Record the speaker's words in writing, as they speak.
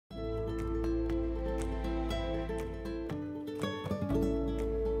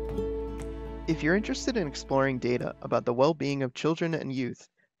If you're interested in exploring data about the well-being of children and youth,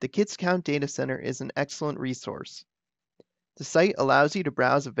 the Kids Count Data Center is an excellent resource. The site allows you to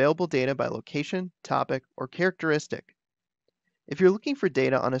browse available data by location, topic, or characteristic. If you're looking for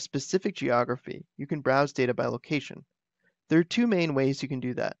data on a specific geography, you can browse data by location. There are two main ways you can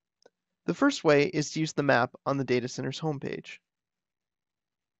do that. The first way is to use the map on the data center's homepage.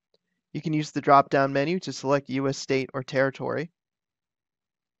 You can use the drop-down menu to select US state or territory,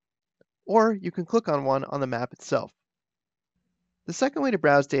 or you can click on one on the map itself. The second way to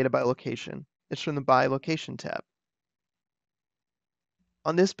browse data by location is from the By Location tab.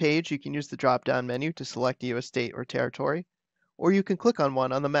 On this page, you can use the drop-down menu to select a US state or territory, or you can click on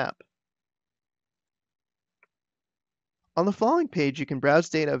one on the map. On the following page, you can browse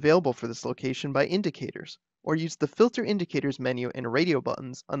data available for this location by indicators, or use the Filter Indicators menu and radio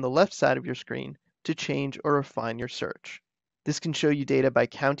buttons on the left side of your screen to change or refine your search. This can show you data by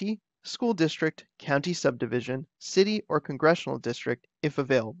county, school district, county subdivision, city, or congressional district if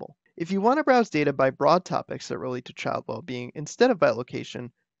available. If you want to browse data by broad topics that relate to child well-being instead of by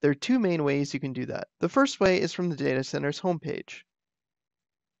location, there are two main ways you can do that. The first way is from the data center's homepage.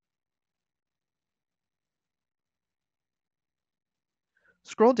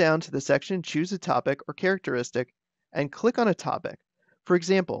 Scroll down to the section Choose a Topic or Characteristic and click on a topic. For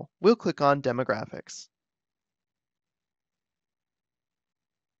example, we'll click on Demographics.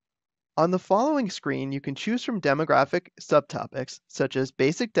 On the following screen, you can choose from demographic subtopics such as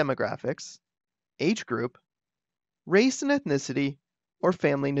Basic Demographics, Age Group, Race and Ethnicity, or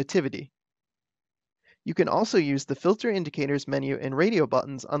Family Nativity. You can also use the Filter Indicators menu and radio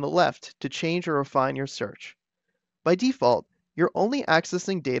buttons on the left to change or refine your search. By default, you're only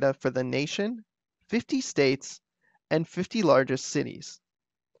accessing data for the nation, 50 states, and 50 largest cities.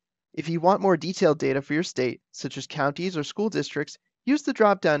 If you want more detailed data for your state, such as counties or school districts, use the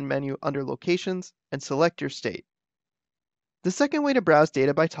drop-down menu under Locations and select your state. The second way to browse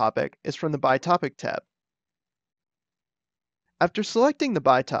data by topic is from the By Topic tab. After selecting the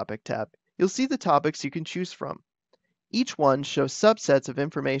By Topic tab, you'll see the topics you can choose from. Each one shows subsets of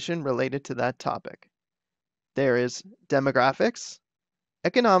information related to that topic. There is demographics,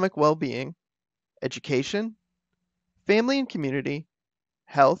 economic well-being, education, family and community,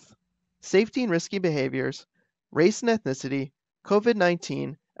 health, safety and risky behaviors, race and ethnicity,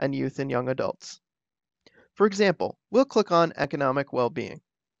 COVID-19, and youth and young adults. For example, we'll click on economic well-being.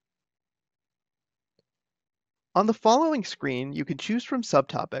 On the following screen, you can choose from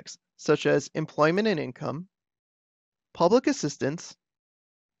subtopics such as employment and income, public assistance,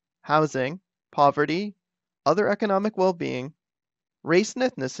 housing, poverty, other economic well-being, race and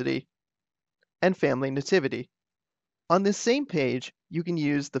ethnicity, and family nativity. On this same page, you can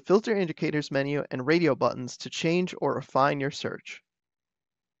use the Filter Indicators menu and radio buttons to change or refine your search.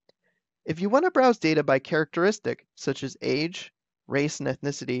 If you want to browse data by characteristic, such as age, race and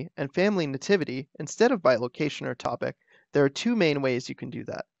ethnicity, and family nativity, instead of by location or topic, there are two main ways you can do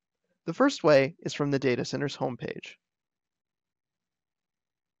that. The first way is from the data center's homepage.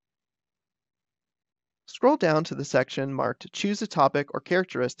 Scroll down to the section marked Choose a Topic or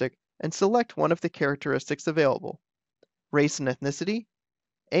Characteristic and select one of the characteristics available: race and ethnicity,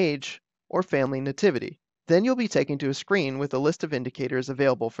 age, or family nativity. Then you'll be taken to a screen with a list of indicators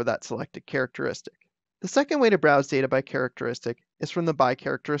available for that selected characteristic. The second way to browse data by characteristic is from the By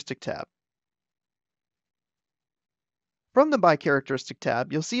Characteristic tab. From the By Characteristic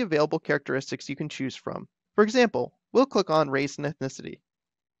tab, you'll see available characteristics you can choose from. For example, we'll click on Race and Ethnicity.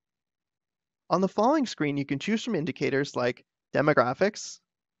 On the following screen, you can choose from indicators like demographics,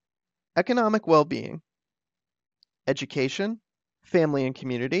 economic well-being, education, family and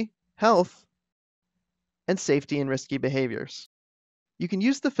community, health, and safety and risky behaviors. You can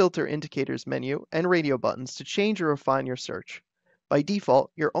use the Filter Indicators menu and radio buttons to change or refine your search. By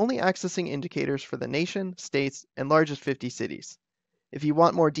default, you're only accessing indicators for the nation, states, and largest 50 cities. If you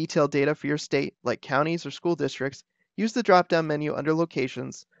want more detailed data for your state, like counties or school districts, use the drop-down menu under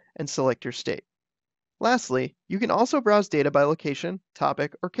Locations and select your state. Lastly, you can also browse data by location,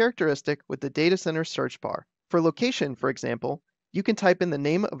 topic, or characteristic with the data center search bar. For location, for example, you can type in the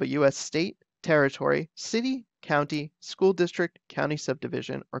name of a US state, territory, city, county, school district, county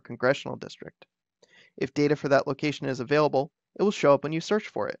subdivision, or congressional district. If data for that location is available, it will show up when you search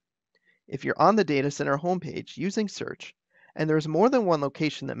for it. If you're on the data center homepage using search, and there is more than one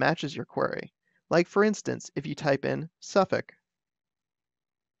location that matches your query, like for instance, if you type in Suffolk,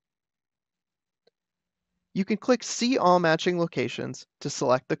 you can click See All Matching Locations to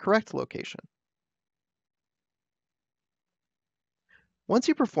select the correct location. Once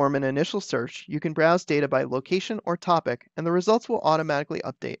you perform an initial search, you can browse data by location or topic, and the results will automatically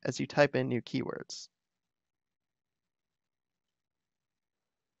update as you type in new keywords.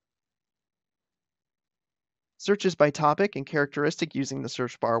 Searches by topic and characteristic using the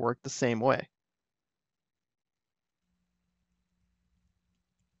search bar work the same way.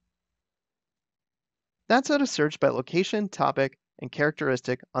 That's how to search by location, topic, and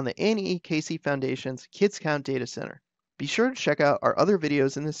characteristic on the Annie E. Casey Foundation's Kids Count Data Center. Be sure to check out our other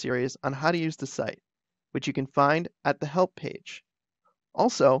videos in the series on how to use the site, which you can find at the Help page.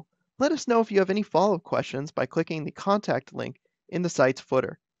 Also, let us know if you have any follow-up questions by clicking the contact link in the site's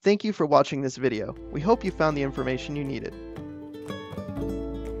footer. Thank you for watching this video. We hope you found the information you needed.